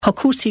Tá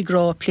cuasaí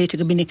grá pléite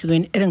go minic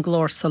goin ar an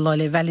glór sa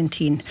láile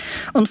Valentín,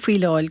 an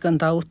fuileáil gan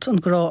dat an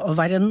grá a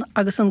bharan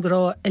agus an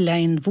grá a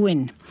lein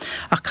bhuain.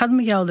 Ach cad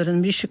meálar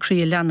an mise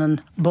crí leanan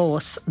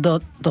bás do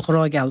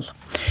grágeall.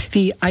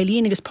 Bhí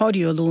Eileen agus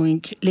pádió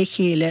lúing le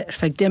chéile ar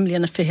feag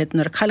demlíana fihead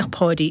nar cailech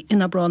pádi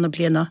ina brána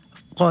bliana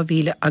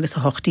 2000 agus a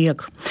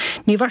 8.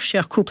 Ní bhar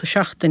sé cúpla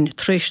seachtain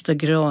tréiste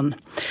grán.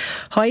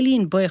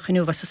 Eileen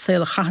buchanú was sa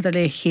saoil chadar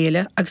le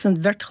chéile agus an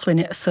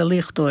vertchlinne a sa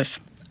líochdóibh.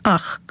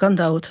 Ach,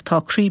 gandát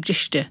tá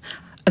críbdiste,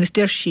 agus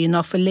deir sí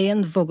ná fa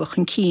léon bhogach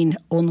an cín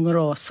ón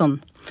ngrá san.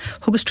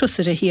 Thugus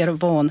trusar a hir a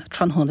bháin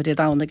tran 100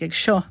 dána ag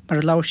seo mar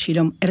a láir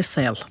sílam ar a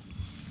saoil.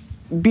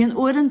 Bíon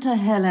uaireanta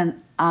Helen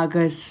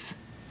agus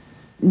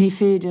ní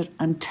féidir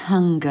an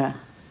tanga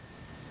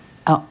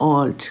a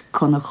áilt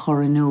chun a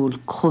choranúil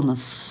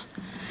conas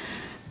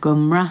go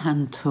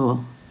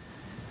mrahantó.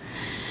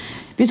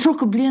 Bhí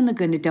trocha bliana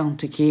gan I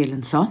damta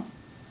céilean sa,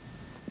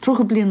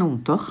 trocha blian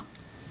úntach,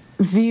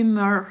 bhí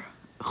mar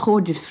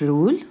chóide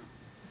friúil,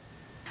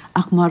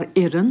 ach mar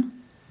iran,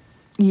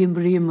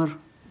 íomríomar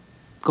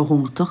go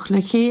húntach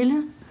le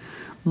chéile,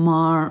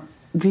 mar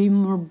bhí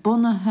mar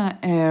bunathe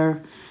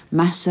ar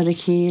measar a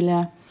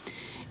chéile,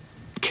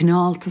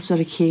 cináltas ar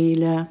a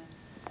chéile,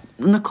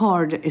 na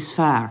cárda is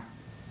fearr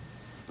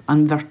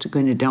an bhirrta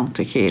goin I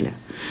damta chéile.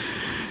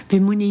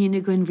 Bhí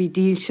muína goin, bhí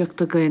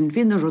díalseachta goin,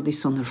 bhí na rudí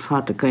san ar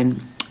fada goin,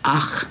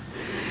 ach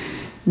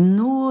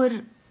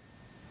nuair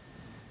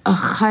a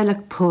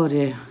chaileach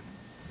póire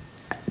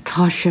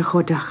tá sé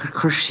chodachar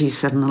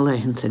chuirsís ar na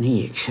leitheanta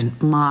níag sin,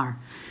 mar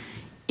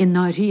I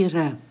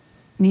náiríre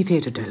ní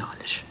féidir de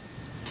láidir.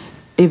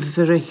 I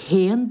bhar a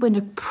héan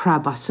buine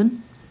prabasan,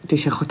 bhí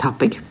sé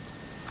chotapig,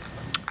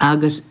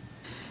 agus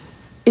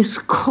is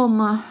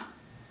cuma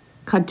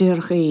cadéir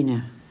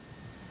chéine,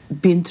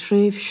 bíon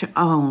tréimh se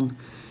ann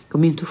go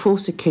mbíonn tú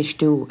fósa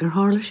ceistú ar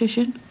tharla sé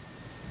sin.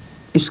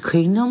 Is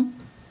cínam,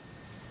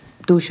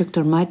 dúiseach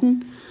tar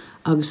maidin,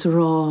 agus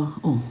rá,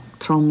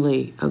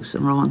 tromlaí agus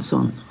an rá an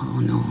son,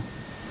 nó,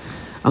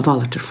 a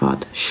bhallatar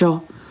fad.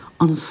 Seo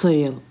an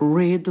saoil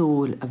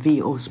réadúil a bhí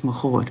os mo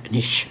chóir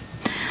inis.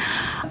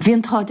 Bhí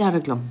an tá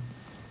dearaglam,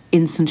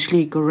 in san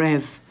slí go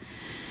raibh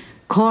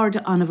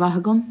cárda anna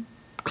bhathagam,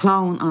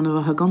 clán anna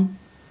bhathagam,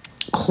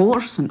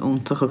 chóir san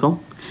úntaach agam,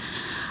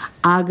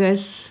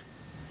 agus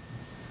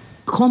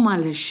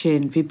chomáile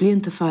sin bhí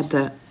blianta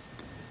fada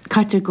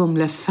caite gom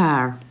le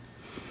fearr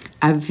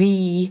a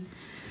bhí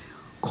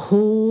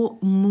có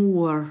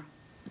mór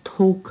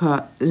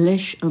tóca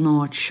leis an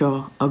áit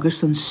seo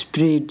agus an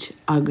sprid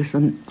agus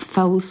an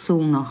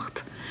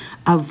fáilsónacht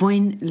a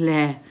bhain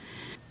le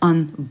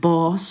an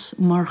bás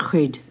mar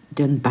chuid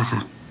den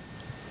bethe.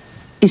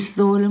 Is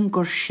dólam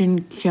gur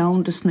sin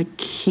ceantas na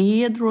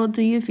céad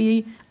rudaí a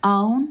bhí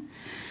ann,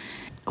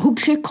 thug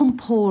sé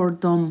compór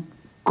dom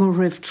go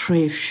raibh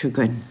tréimh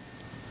siúgain.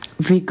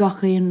 Bhí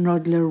gach aon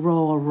rud le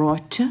rá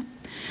ráite,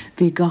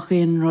 bhí gach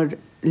aon rud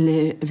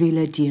le bhí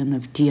le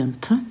díanamh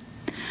díanta.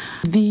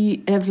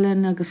 Bhí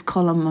Evelyn agus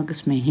Colm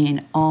agus mé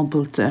héin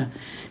ábalta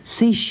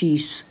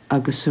síos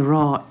agus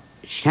rá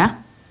se.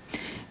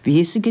 Bhí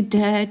is go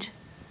déad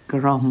go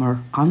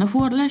rámar anna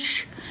bhór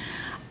leis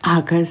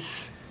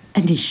agus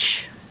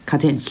aníis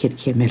cad éon chéad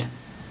céimiil.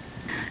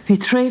 Bhí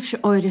tréimh se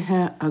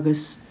áirithe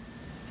agus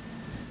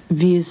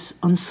bhís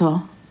an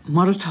sá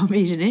mar atá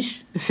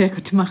méidirnis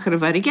fécha tuachar a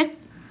bharige.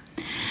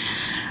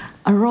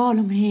 A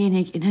rálam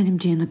hénig in enim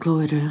déana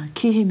glóire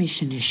céhé mí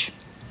sinis.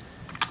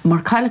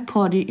 Mar cailech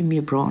pádi I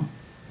mí brán,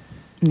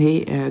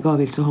 né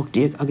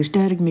 2008 agus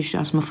deireg mis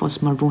as ma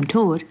fós mar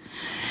bhúntóir,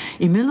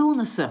 I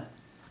milúnasa,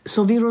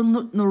 so bhí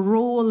na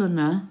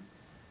rólana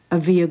a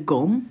bhí a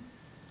gom,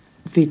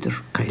 bhíidir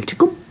caiilte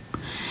gom.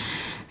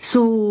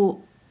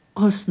 So,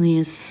 has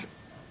níos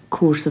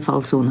cuasa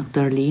fáilsónach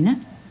dar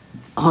líne,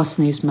 has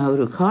níos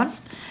maurú cá.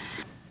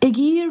 Ag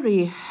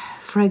íri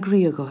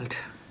freigrí agáilt.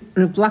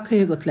 Rwy'n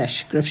blacau ag o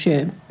leis, graf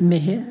sé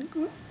mehe,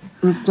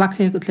 rwy'n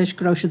blacau ag o leis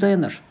graf sé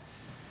dainar.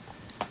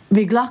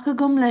 Bhí ghlacha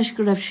gom leis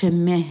go raibh sé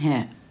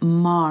methe,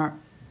 mar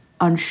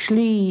an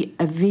slí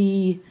a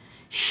bhí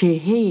sé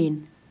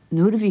héin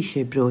nuair a bhí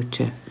sé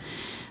bróite,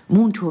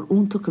 múntóir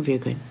úntaach a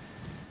bhígain.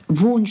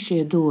 Bhún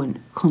sé dóin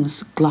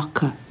chunas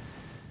ghlacha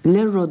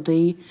le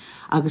rudaí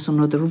agus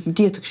an rud a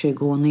díoteach sé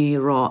gcónaí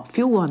rá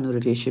fiúháin nuair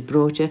a bhí sé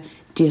bróite,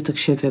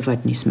 díoteach sé bheith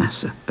bhaid níos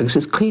measa. Agus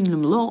is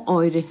cínelam lá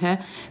áirithe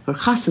gur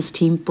chasas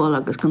timppáil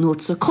agus gan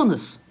nóir sa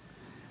conas.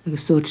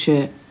 Agus dúirt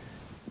sé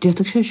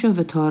díoteach sé seo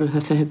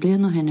bheittáirithe fethe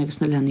bliana hen agus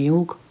na lena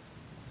jóg.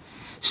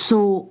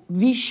 So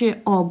bhí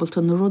sé ábalta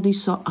na rudaí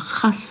sa a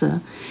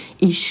chasa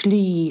I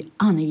slí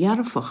anna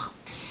dhearfach.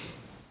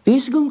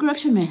 Bhís gom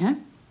greibh sé methe,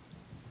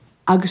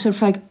 agus ar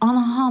feadh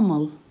anna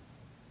hamal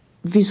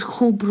bhís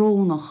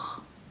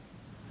chobrónach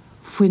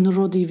faoin na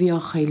rudaí bhí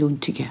a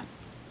chailúntaige.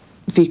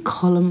 Bhí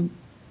colm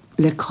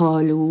le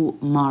cáilú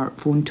mar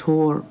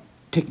bhúntóir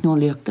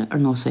technoliaachta ar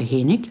nás a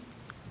hénig.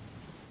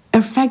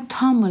 Ar feadh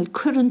tamil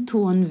cuireann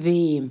tú an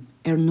bhéim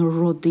ar na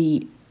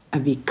rudaí a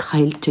bhí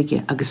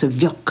cailteige agus a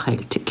bheoh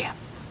cailteige.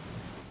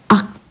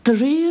 Ach de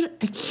réir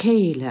a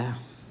chéile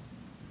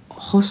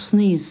thos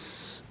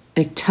níos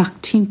ag teach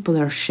timpeall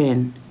ar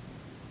sin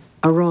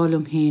a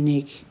rálum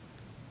hénig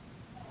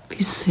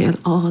bhí saoil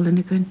álan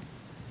agan.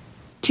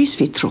 Dís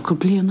bhí trocha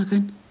blian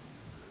agan.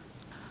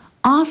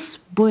 As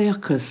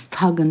buchas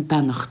tagan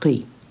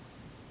benachtaí.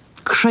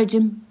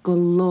 Creidim go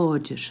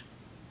láidir.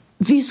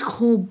 Bhís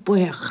chó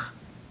buach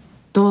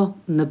dó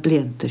na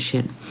blianta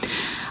sin.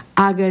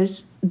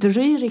 Agus de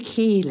réir ag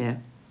chéile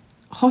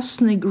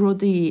hosnig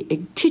rudaí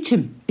ag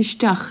titim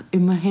isteach I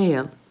mo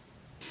héal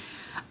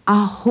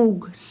a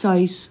thug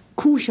sais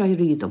cúiseá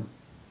rídum.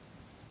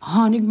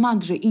 Tháinig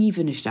madra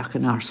íhan isteach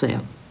an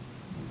arsail.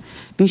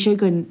 Bhí sé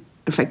gon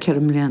ar feadh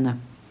ceirm léana.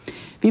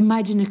 Bhí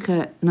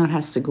maidinicha nar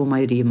heasta go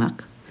mai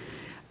ríamach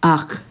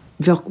ach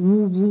bheoh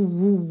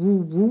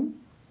wú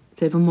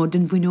Tef yn mod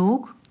yn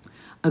fwynóg,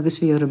 agus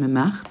fi ar y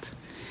mecht.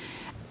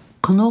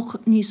 Canoch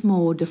níos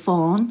mó de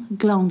fáin,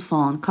 glán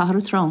fáin, cahar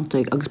a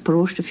trántaig, agus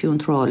próiste fiún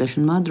trá leis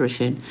an madra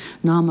sin,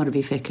 ná mar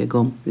bhí feice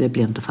gom le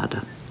blianta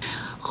fada.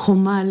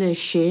 Chomá le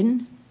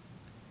sin,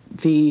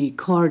 bhí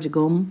cárde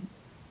gom,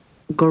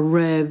 go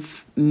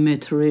raibh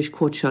mitréis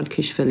cóteáil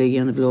cisfeile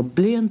dhéanamh le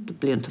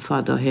blianta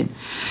fada hin.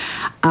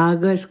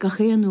 Agus ga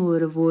chéan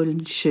uair a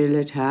bhfuiln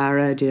sile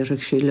thara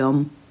déireach sí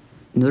lom,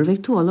 nuair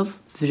bheith tualamh,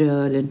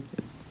 bhreálinn.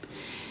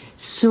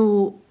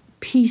 So,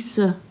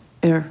 písa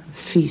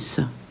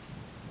físa.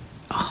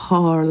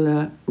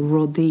 Hála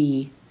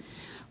rodí,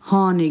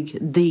 hánig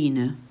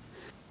díine.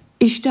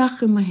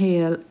 Isteach mo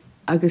héal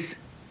agus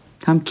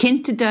tam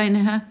cinnte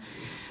dainethe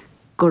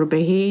gur be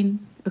héin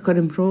a chur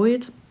an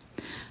próid.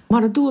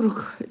 Mar a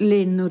dúrach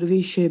linn nuair a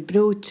bhí sé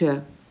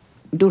breute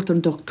dúirt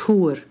an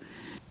doctúr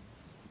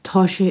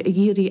tá sé a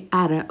géirí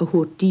ara a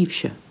thuair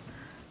díobse.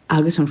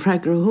 Agus an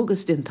freigra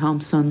thugas den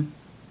Thompson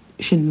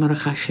sin mar a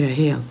cha sé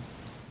héal.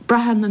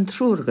 Brahan an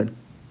trúrgan.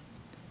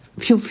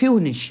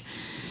 Fiúnis.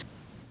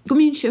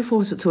 Gomín sé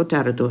fósa tú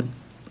daradún.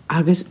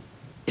 Agus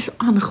is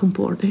annach an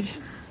bordéir.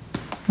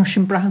 Mar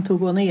sin brahan tú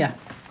gona ia.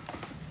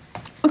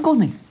 A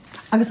gona.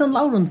 Agus an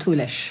láran tú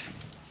leis.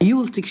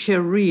 Júltig sé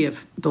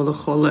riamh dul a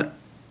cholle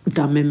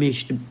da me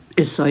mist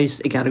isáis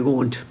ag ar a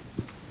góint.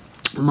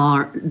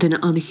 Mar dyna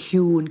an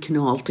hiún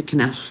cinálta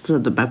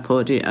cinasta de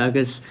bepódi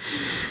agus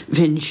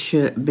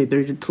vinse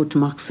bibir de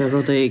tútamach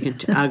ferrod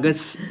eigent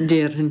agus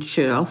déir hin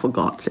sé af a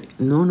gátsig.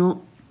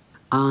 No,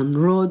 an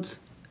rod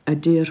a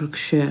déirach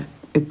sé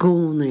a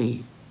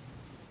gónaí.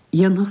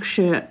 Dhéanach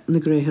sé na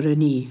gréithir a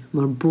ní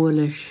mar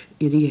bóleis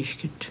I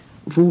ríiscint.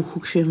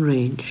 Bhúchach sé an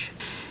réins.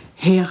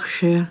 Héach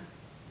sé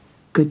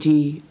go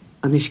dtí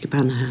an isce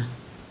benathe.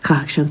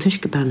 Chaach sé an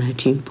tuisce benathe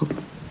timppel.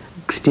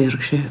 Gus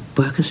déirach sé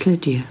buchas le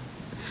dia.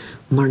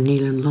 Mar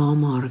níl an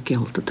lámar a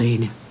geld a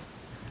daine.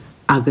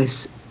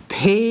 Agus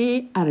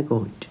pé ar a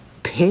góint.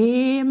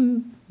 Pé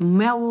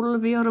mewl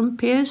bhí ar an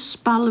pé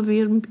spal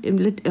bhí ar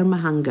lit ar ma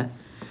hanga.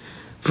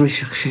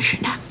 Bhriseach sé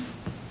sinna.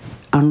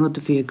 An rud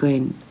a bhí a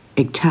gain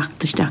ag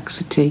teachtasteach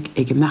sa tig,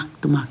 ag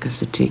imeachtamach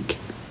sa tig.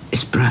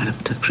 Is bralam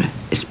tugra,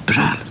 is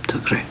bralam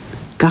tugra.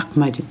 Gach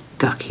maidin,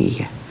 gach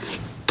híhe.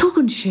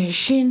 Tugann sé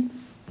sin,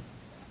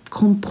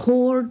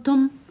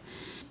 compórdum,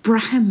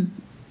 braham,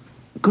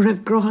 go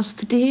raibh grás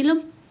ta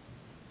délam.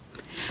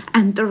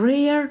 And the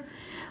rare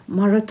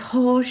mar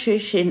atá sé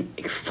sin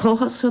ag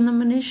fásanna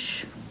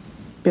manis,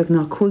 beag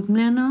ná 5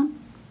 mbliana,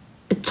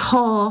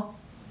 atá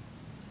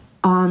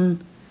an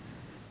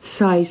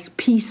sais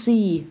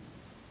PC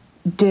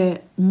de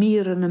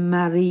Míranna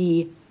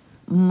Marie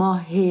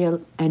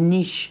Mahéal a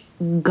níis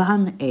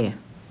gan ag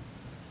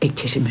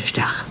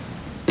tiisiimisteach.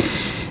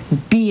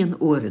 Bíon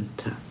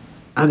uaireanta,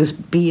 agus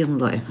bíon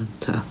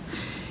leitheanta,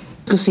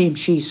 gus éim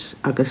síos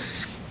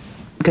agus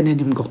gan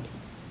inim go.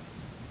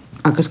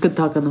 Agus go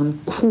dagan an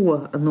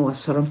cua an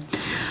nóasaram,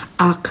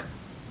 ach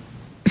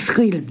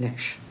scaílim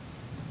leis.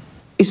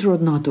 Is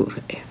rud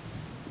nádúra é.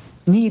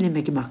 Níl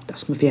me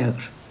gimachtas ma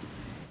bheagar.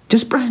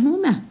 Just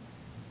brahim me.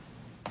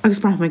 Agus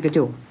brahim me go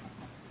deo.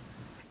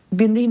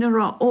 Bín dína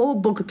rá,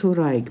 bogad tú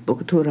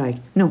raig.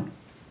 No,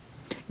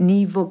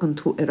 ní bhogan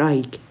tú a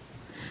raig.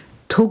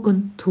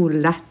 Tugan tú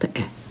leta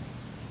é.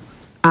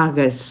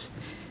 Agus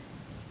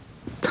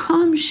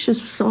tám se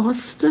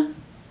sásta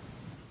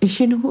I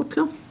sin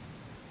hútlam.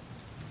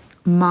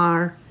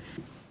 Mar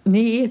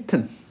ní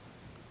étan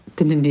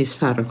dyn yn níos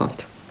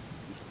faragod.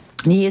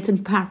 Ní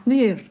étan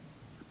partner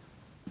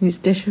níos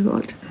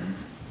deisegod.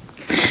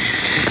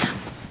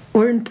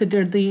 Ornta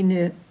der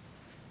daine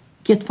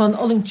get van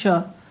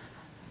olingtja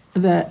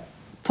bheith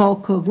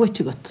fáca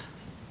bhuitegat.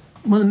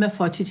 Muna me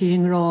fáiti tí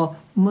hing rá,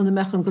 muna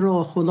mech an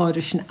grá chó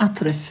láidir sin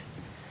atrif.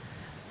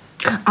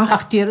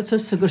 Ach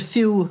déiratas a gur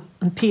fiú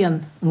an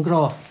pean an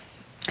grá.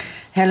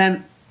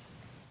 Helen,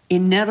 I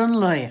ner an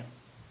leie,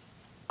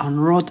 an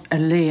rod a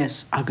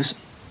léas agus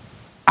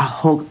a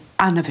thug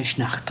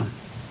anabhisnachtam.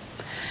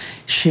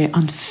 Sé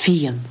an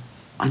fian,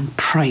 an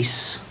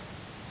price,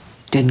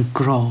 den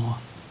grá,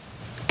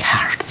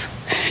 ceart,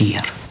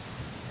 fír.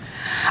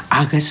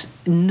 Agus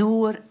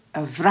nuair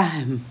a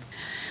bhrahim,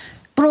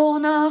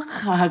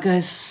 brónach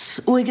agus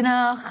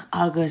uignach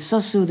agus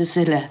osúda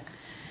sile,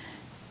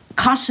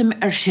 casim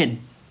sin,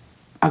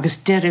 agus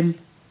derim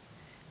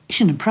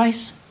sin an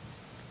price,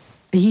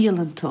 a híal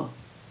an tó.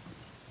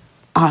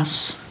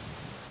 as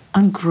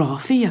an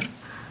gráfír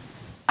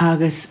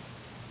agus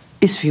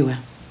is fiúe.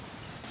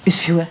 Is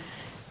fiúe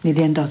ní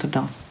déon dátar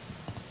dá.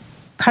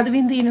 Cad a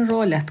bhíon daoine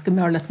rálet go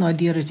mearlat ná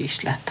díra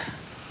dís leat?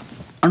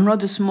 An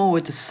rud is mó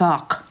it a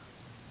sac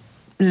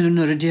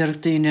nuair a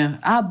déireach daoine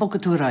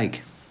bogad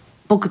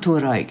tú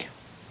raig.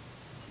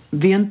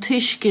 Bhí an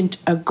tuiscint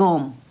a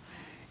gom.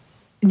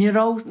 Ní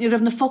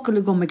raibh na focail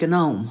a gom ag an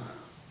nám,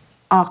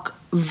 ach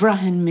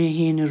bhreathinn mé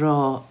héana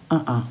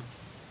rá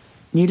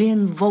ní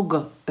líon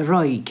bhoga a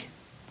raig,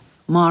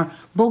 mar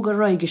boga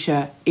raige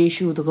sé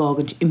éisiú a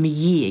gágant I mi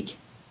dhéag.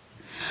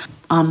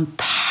 An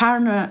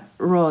pearna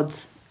rud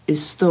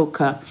is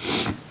stocha.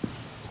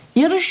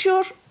 Iar is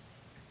siúr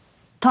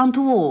tá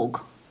tú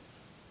óg.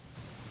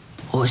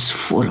 Is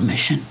fuair me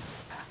sin.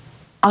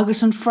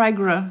 Agus an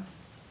freigra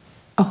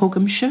a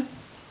thugam se,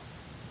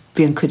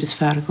 bhí an cuid is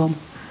fear gom.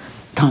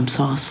 Tám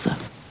sásta.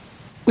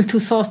 Bhfuil tú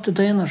sásta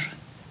déanaar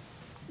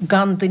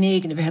gan den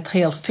éigen bheit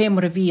héal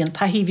fémar a bhí an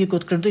taihí bhí go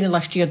gur duine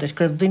leistíidir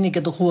gur duine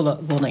go do hóla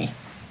bhnaí.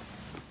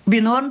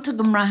 Bhíon orintanta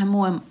go mraithe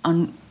móim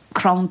an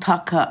crán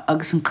taca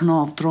agus an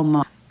cnáb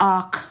droma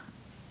ach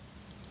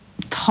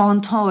tá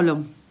an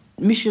tálam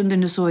mission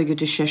duine sóige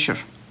de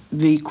séir.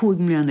 Bhí 5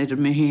 mbliain idir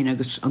mé héana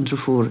agus an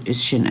trafór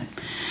is sinne.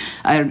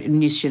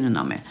 Níos sinne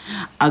ná mé.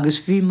 Agus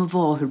bhí mo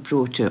bháthir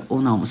bróte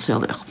ó ná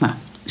selach me.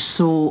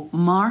 So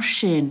mar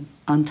sin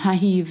an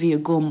taihí bhí a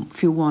gom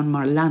fiúháin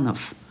mar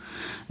lenamh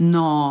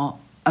ná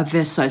a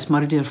bheitsáis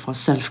mar a dtíir fá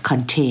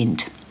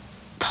self-contained.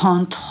 Tá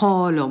an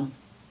tálam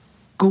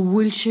go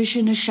bhfuil sé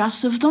sin a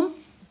seasamhdom,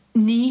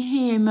 ní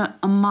héime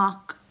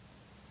amach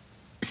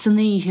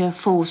saníthe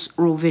fós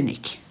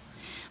róvinnic,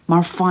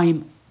 mar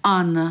fáim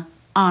anna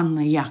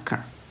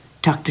jacar,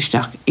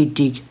 tactisteach I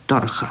dig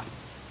dorcha.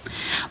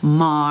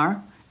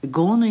 Mar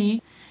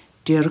gcónaí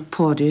déarach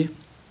pádi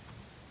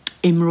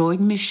imróid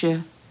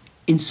mise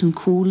in san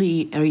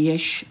cúlaí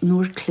dheis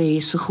nuair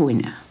clé sa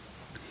chuine.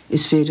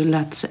 Is féidir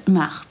leat sa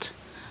imeacht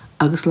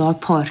agus lá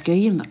páirce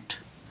immert,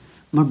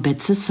 mar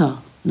bed sa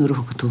nuair a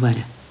thugad tú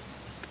bhaile.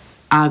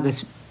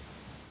 Agus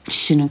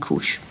sin an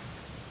cúis.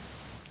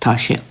 Tá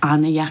sé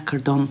anna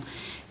jacar dom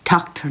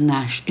tactar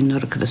neis in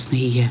nuirchadas na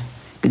híthe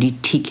go dtí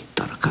tig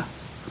dorcha.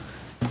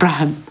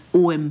 Braham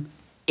OM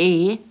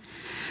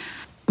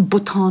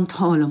bután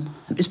tálam.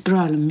 Is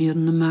bralam mír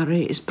na mara,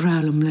 is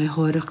bralam le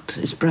háireacht,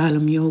 is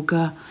bralam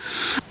yoga.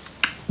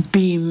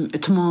 Bím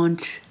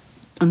tamáint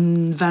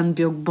an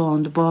bheanbeag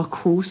bán de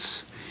bach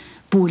hús,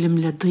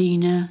 búlim le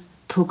daoine,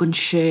 tugann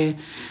sé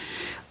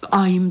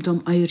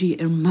aimdom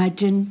éirí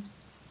maidin,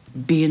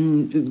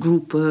 bíon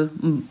grúpa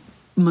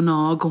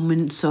maná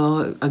gomin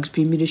sa agus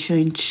bí mí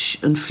seint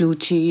an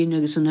flútíín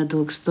agus an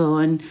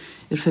edógstáin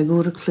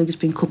fegóraach agus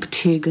bíon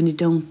coppatégan I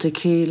damta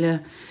céile,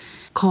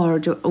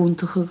 card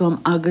óntacha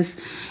gom agus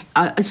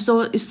is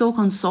tó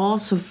an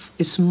sásamh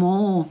is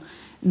mó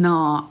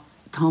ná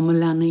tá me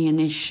lena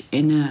inis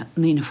ina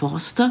nína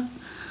fásta.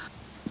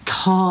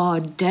 Tá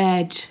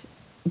dead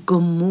go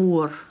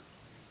mór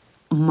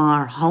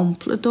mar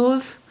hampla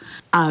dóibh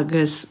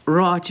agus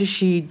ráte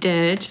sí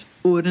dead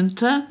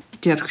uanta,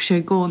 dearch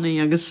sé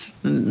gcónaí agus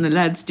na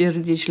lads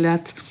dearad is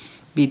leat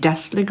bí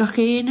dasla a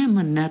chéine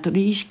man net a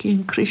rís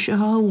cén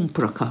crisisithe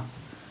úmpracha.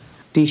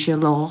 Bhí sé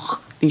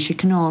lách, bhí sé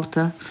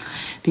cnálta,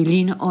 bhí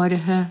lína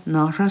áirithe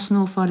náthras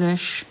nófa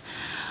leis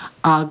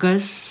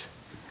agus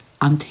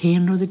an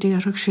téan rud a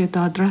déarach sé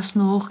dá dras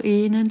nóch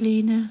an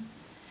lína,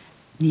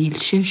 níl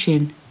sé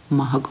sin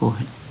maithe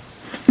ggóthain.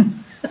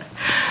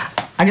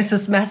 Agus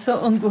is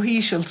measa an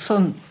gohíisiil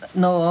san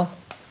ná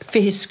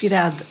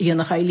féhiscirad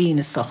dhéanach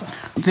élína stocha.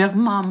 Bheag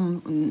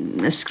mam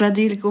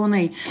scradíl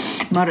gcónaí,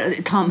 mar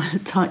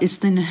is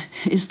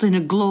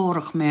duine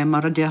glórach mé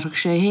mar a dearach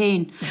sé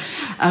héin.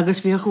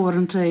 Agus bhíoh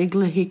uanta ag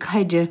luí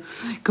caide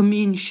go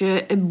mín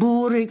sé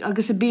búraigh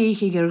agus a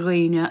béigh ar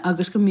ghaoine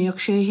agus go míoh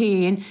sé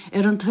héin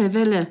an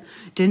taimhile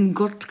den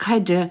gurt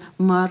caide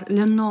mar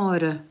le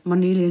náire mar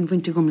níléon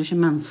bhainte gom leis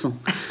mensan.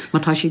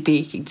 Mar tá sé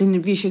béigh,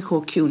 duine bhí sé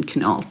có ciún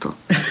cinálta.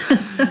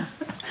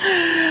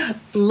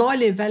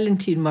 Láile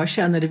Valentín mar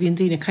seanar a bhíon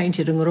daoine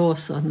caintear an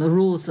rása na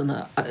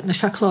rósanna na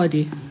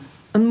seacláidí.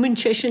 An muin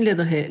sé sin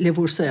ledathe le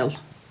bhúrsail.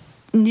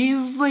 Ní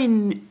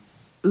bhain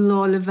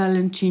Láile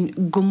Valentín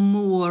go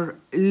mór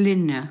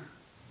linne.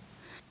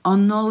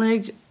 An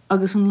nólaigh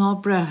agus an lá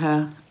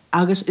brethe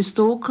agus is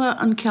tócha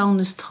an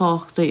ceannas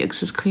táchta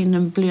agus is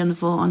cuiine blian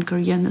bháin gur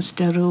dhéanana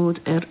steróid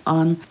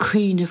an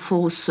cuiine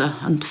fósa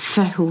an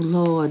feithú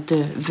lá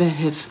de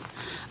bheitheh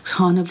agus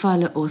tháina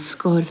bhaile ó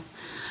scoil.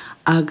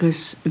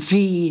 Agus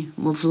bhí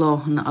mo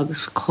bhláhanna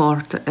agus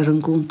cárta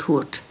an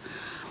gúntúirt.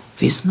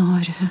 Bhís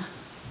náirithe,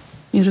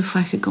 níor a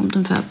feiche gom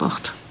den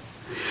bhebacht.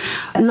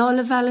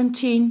 Láile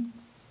Valentín,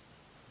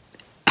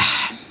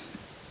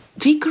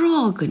 bhí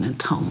grágan an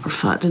tamar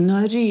fad an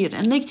áiríir,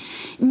 an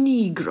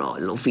ní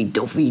gráil ó bhí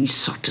do bhí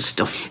sorta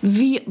stuff.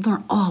 Bhí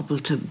mar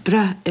ábalta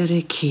bre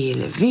a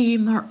chéile, bhí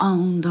mar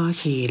ann dá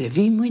chéile,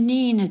 bhí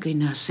muoína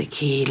gine sa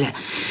chéile,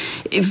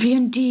 bhí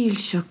an díl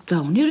seach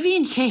da, níor bhí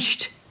an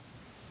cheist.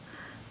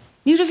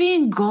 Níor a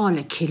bhíon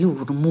gála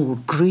ciúr mór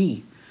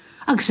grí,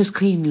 Agus is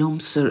cín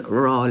lomsar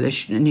rá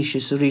leis níos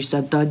is rís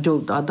dá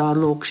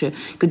lóg sé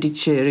go dtí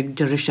sé ag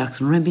de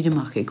seach an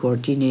réimiidirach ag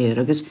gordínéir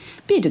agus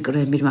beidir go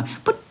réimiidirach,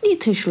 but ní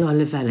tuis lá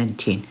le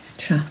Valentín.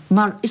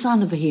 Mar is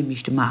anna bh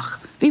héimiisteach.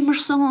 Bhí mar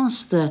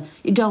sásta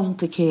I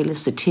dámta chéile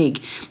sa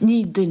tig,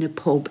 ní duine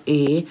pob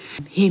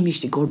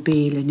héimiiste gur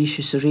béle níos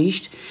is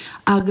ríist,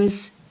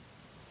 agus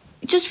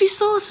just bhí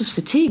sásamh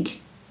sa tig.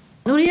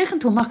 Nuair échan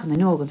tú machchan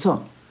in ágan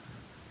son.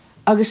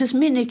 Agus is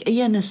minic a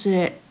dhéana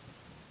sé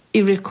I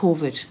ré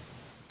COVID.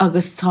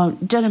 Agus tá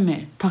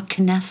Jeremy tá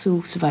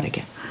cneasú sa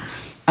bharige.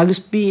 Agus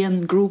bí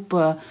an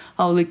grúpa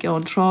álaigh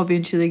an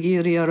trábíonn siad a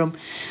géirí arm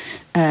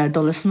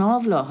dul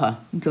snábhlátha.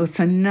 Dú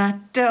sa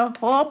neta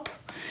hop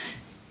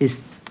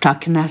is tá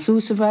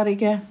cneasú sa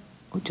bharige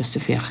ó just a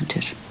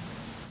féchantir.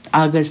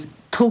 Agus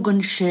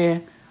tugann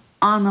sé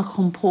anna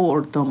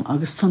chompórdom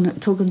agus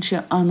tugann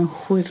sé anna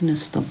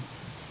chuimhnesdom.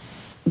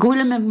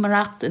 Gúla me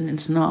marachtain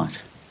ins náid.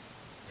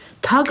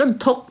 Tag an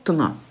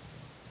tochtana.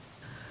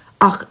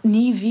 Ach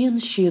ní bhíonn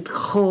siad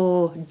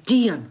cho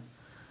díon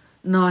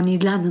ná ní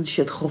leanan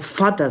siad cho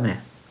fada me.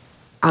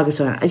 Agus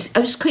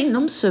agus cín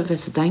lumsa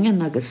bheits a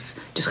daingan agus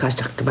just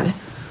chaisteach do baile.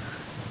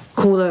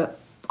 Chula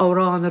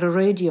árán ar a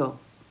radio,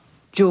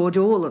 George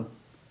Olin,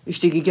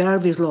 istí I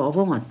garbhís lá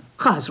bháin.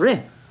 Chas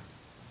ré.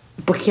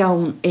 Ba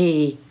cheann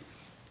a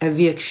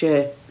bhíoh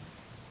sé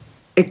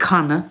I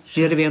canna,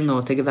 bhí a bhíon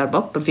nóta go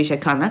bharbach, ba bhí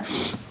sé canna.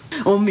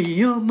 Oh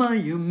me, oh my,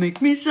 you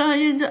make me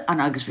sigh.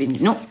 An agus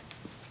bhí, no,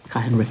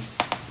 caihan ré.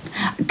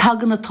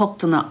 Tagan na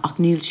tochtana ach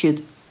níl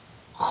siad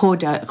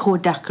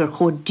chodachar,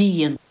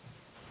 chodíon.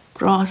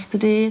 Grásta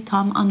dé,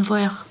 tam anna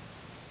bhaich.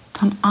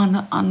 Tam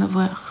anna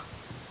bhaich.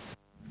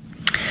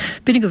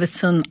 Bínig go bhit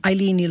san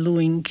Eileen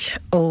Luing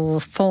ó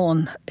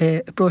fáin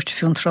broiste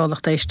fiún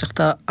trálacht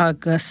éisteachta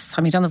agus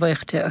tá mí anna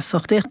bhaochte a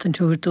sochtécht an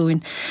túr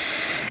dúin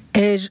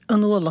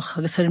an ólach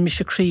agus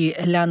mis crí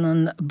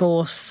leanan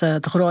bós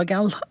de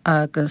chrágeal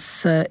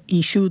agus I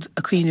siúd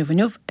a cuioine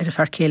bhniuh a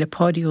fear céile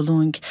pádií ó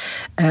Luing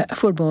a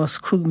fuórbás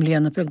 2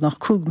 milliúna beag nach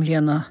 2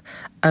 milliúna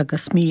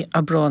agus mí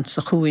a brán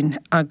sa chuin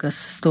agus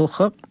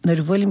stócha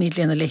nar bhfuil mí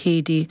léana le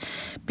héadí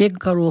beag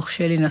garóch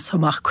sé lína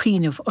samach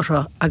cuioineh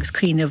orra agus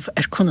cuioineh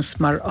cunas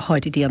mar a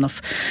háidí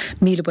déanamh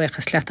míle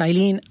buchas leat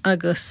Eileen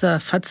agus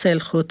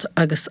fadsail chut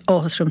agus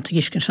áhasrum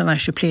tugiscin san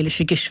eisiú pléile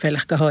sé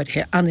gisfeilech go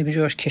háidthe anna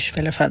bhíúir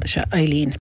cisfeile fada se Eileen.